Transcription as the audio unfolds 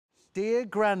Dear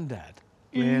Grandad.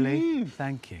 Really?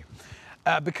 Thank you.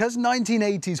 Because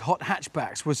 1980s hot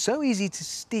hatchbacks were so easy to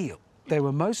steal, they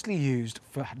were mostly used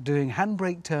for doing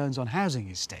handbrake turns on housing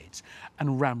estates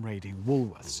and ram raiding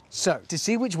Woolworths. So, to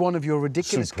see which one of your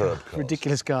ridiculous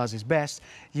cars is best,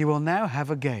 you will now have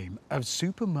a game of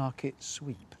supermarket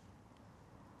sweep.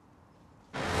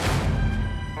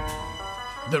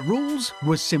 The rules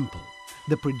were simple.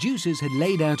 The producers had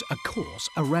laid out a course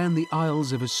around the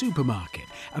aisles of a supermarket,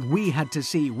 and we had to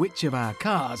see which of our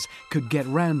cars could get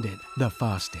round it the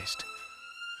fastest.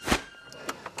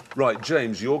 Right,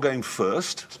 James, you're going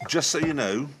first. Just so you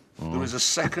know, there is a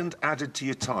second added to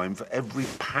your time for every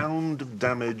 £1 of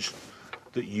damage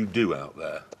that you do out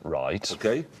there. Right.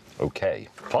 OK? OK.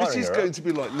 This is going to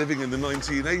be like living in the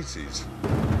 1980s.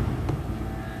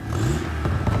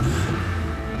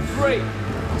 3,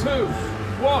 2,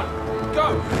 1,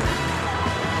 go!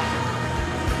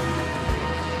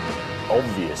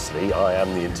 Obviously, I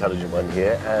am the intelligent one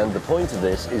here, and the point of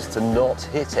this is to not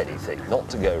hit anything, not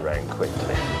to go round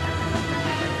quickly.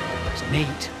 It's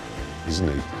neat. Isn't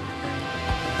it?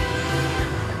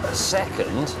 A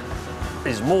second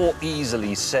is more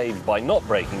easily saved by not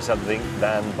breaking something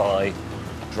than by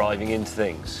driving into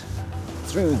things.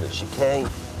 Through the chicane.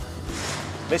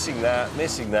 Missing that,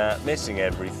 missing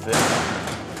everything.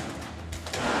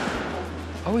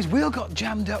 Oh, his wheel got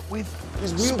jammed up with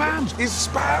spam. Is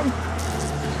spam?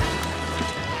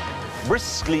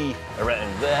 Briskly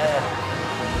around there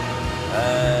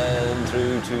and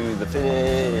through to the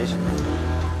finish.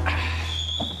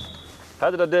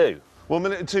 How did I do? 1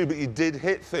 minute and 2, but you did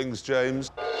hit things, James.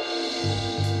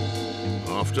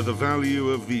 After the value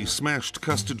of the smashed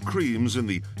custard creams and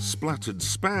the splattered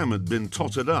spam had been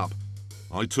totted up,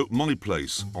 I took my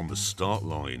place on the start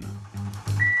line.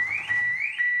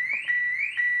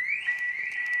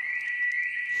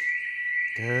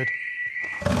 Good.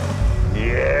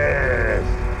 Yes!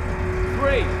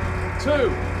 3, 2,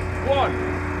 1,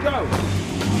 go!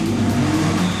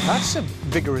 That's a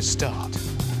vigorous start.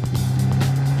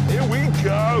 Here we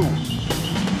go!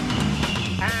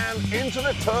 And into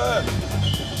the turn.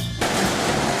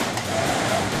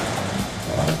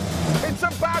 It's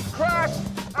a bad crash!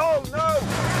 Oh, no!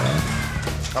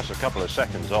 That's a couple of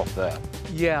seconds off there.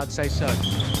 Yeah, I'd say so.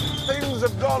 Things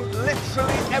have gone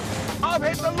literally I've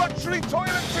hit the luxury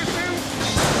toilet tissues!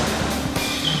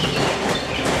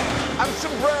 And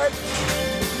some bread.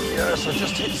 Yes, I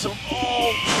just hit some...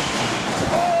 Oh,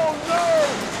 no!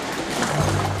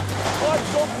 I've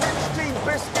got rich tea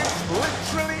biscuits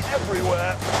literally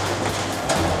everywhere.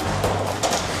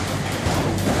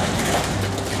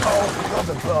 Oh, God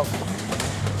above.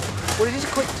 Well, it is a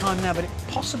quick time now, but it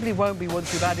possibly won't be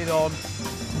once you've added on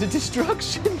the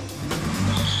destruction.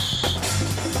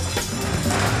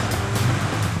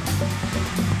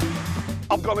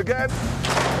 I've gone again.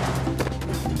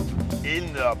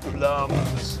 In the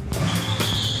plums.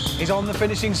 He's on the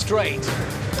finishing straight.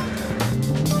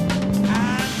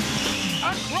 And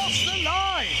across the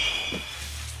line!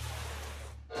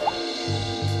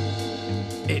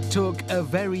 It took a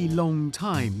very long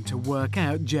time to work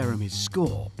out Jeremy's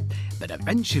score, but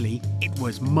eventually it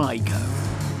was my go.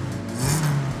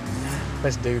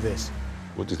 Let's do this.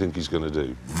 What do you think he's going to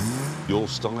do? Your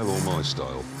style or my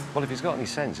style? Well, if he's got any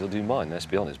sense, he'll do mine, let's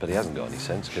be honest, but he hasn't got any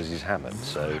sense because he's Hammond,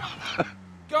 so...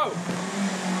 Go!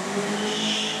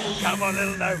 Come on,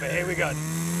 little Nova, here we go.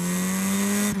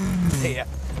 Here.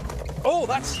 Oh,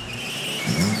 that's...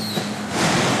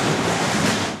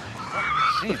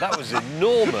 Gee, that was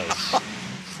enormous.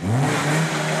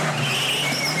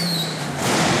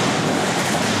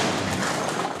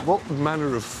 What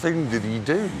manner of thing did he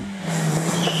do?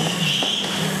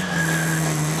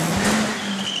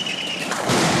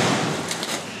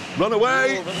 Run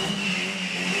away!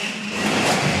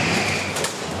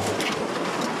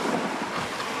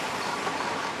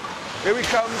 Here he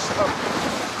comes.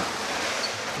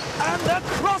 And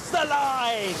across the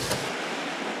line!